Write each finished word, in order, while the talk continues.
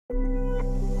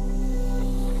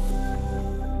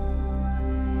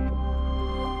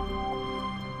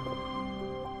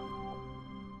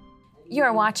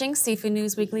You're watching Seafood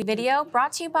News Weekly Video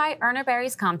brought to you by Urner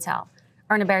Barry's Comtel.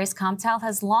 Urner Barry's Comtel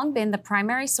has long been the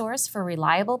primary source for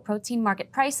reliable protein market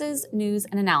prices, news,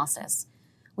 and analysis.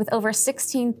 With over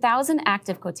 16,000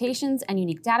 active quotations and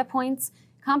unique data points,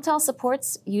 Comtel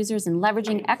supports users in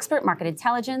leveraging expert market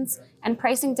intelligence and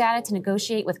pricing data to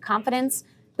negotiate with confidence,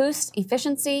 boost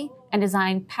efficiency, and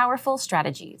design powerful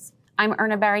strategies. I'm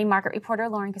Urner Barry market reporter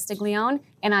Lauren Castiglione,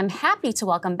 and I'm happy to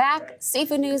welcome back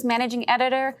Seafood News Managing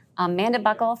Editor Amanda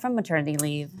Buckle from maternity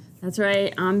leave. That's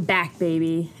right, I'm back,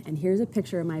 baby. And here's a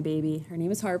picture of my baby. Her name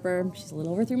is Harper. She's a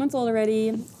little over 3 months old already.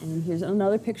 And here's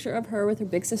another picture of her with her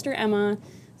big sister Emma.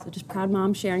 So just proud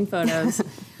mom sharing photos.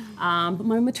 But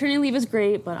my maternity leave is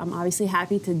great, but I'm obviously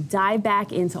happy to dive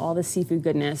back into all the seafood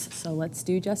goodness. So let's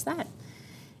do just that.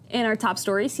 In our top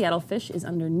story, Seattle Fish is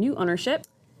under new ownership.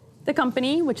 The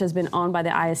company, which has been owned by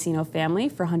the Iacino family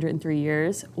for 103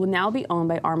 years, will now be owned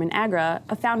by Armin Agra,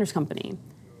 a founder's company.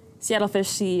 Seattle Fish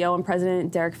CEO and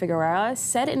President Derek Figueroa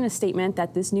said in a statement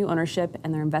that this new ownership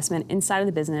and their investment inside of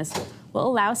the business will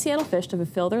allow Seattle Fish to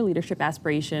fulfill their leadership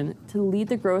aspiration to lead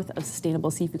the growth of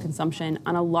sustainable seafood consumption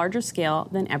on a larger scale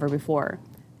than ever before.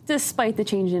 Despite the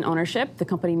change in ownership, the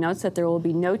company notes that there will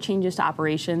be no changes to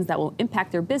operations that will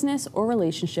impact their business or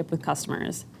relationship with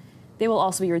customers. They will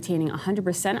also be retaining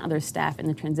 100% of their staff in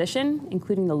the transition,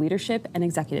 including the leadership and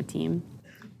executive team.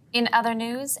 In other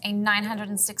news, a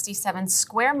 967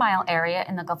 square mile area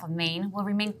in the Gulf of Maine will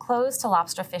remain closed to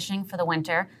lobster fishing for the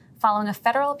winter following a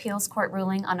federal appeals court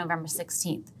ruling on November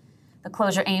 16th. The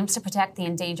closure aims to protect the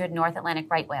endangered North Atlantic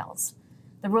right whales.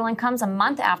 The ruling comes a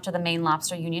month after the Maine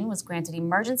Lobster Union was granted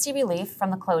emergency relief from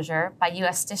the closure by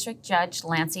U.S. District Judge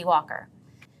Lancey Walker.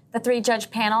 The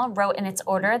three-judge panel wrote in its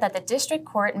order that the district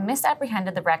court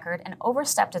misapprehended the record and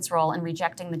overstepped its role in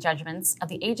rejecting the judgments of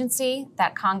the agency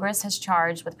that Congress has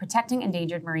charged with protecting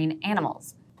endangered marine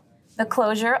animals. The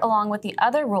closure, along with the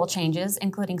other rule changes,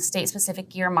 including state-specific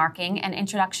gear marking and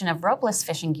introduction of ropeless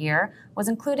fishing gear, was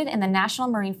included in the National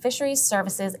Marine Fisheries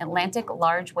Services Atlantic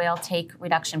Large Whale Take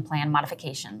Reduction Plan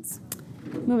modifications.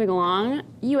 Moving along,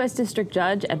 U.S. District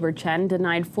Judge Edward Chen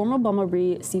denied former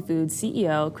Bumblebee Seafood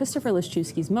CEO Christopher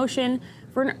Lischewski's motion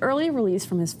for an early release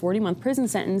from his 40-month prison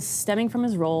sentence stemming from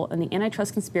his role in the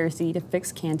antitrust conspiracy to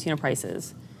fix canned tuna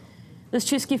prices.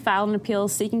 Lischewski filed an appeal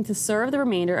seeking to serve the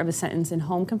remainder of his sentence in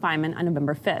home confinement on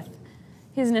November 5th.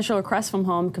 His initial request from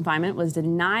home confinement was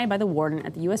denied by the warden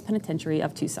at the U.S. Penitentiary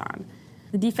of Tucson.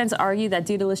 The defense argued that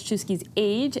due to Lischewski's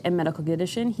age and medical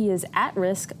condition, he is at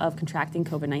risk of contracting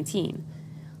COVID-19.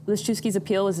 Lischewski's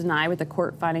appeal was denied, with the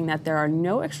court finding that there are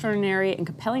no extraordinary and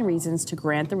compelling reasons to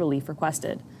grant the relief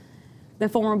requested. The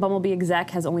former Bumblebee exec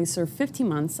has only served 15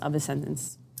 months of his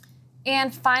sentence.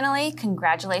 And finally,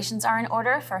 congratulations are in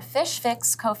order for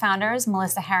Fixe co-founders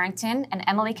Melissa Harrington and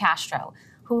Emily Castro,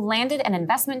 who landed an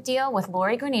investment deal with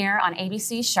Lori Greiner on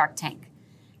ABC's Shark Tank.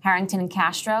 Harrington and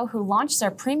Castro, who launched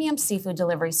their premium seafood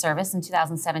delivery service in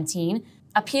 2017,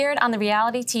 appeared on the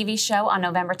reality TV show on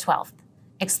November 12th.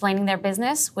 Explaining their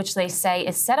business, which they say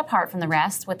is set apart from the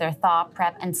rest with their thaw,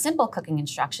 prep, and simple cooking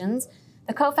instructions,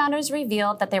 the co-founders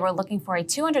revealed that they were looking for a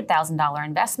 $200,000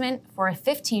 investment for a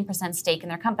 15% stake in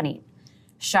their company.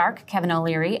 Shark, Kevin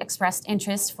O'Leary, expressed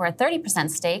interest for a 30%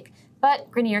 stake,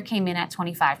 but Greiner came in at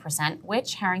 25%,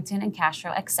 which Harrington and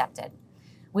Castro accepted.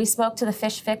 We spoke to the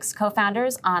Fixe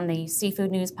co-founders on the Seafood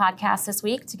News podcast this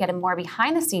week to get a more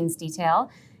behind-the-scenes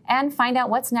detail and find out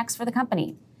what's next for the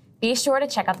company. Be sure to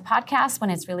check out the podcast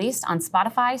when it's released on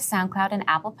Spotify, SoundCloud, and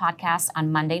Apple Podcasts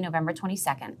on Monday, November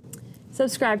 22nd.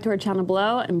 Subscribe to our channel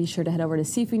below, and be sure to head over to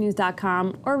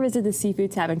seafoodnews.com or visit the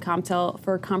Seafood tab in Comtel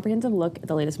for a comprehensive look at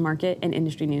the latest market and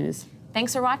industry news.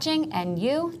 Thanks for watching, and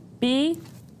you be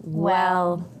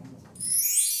well.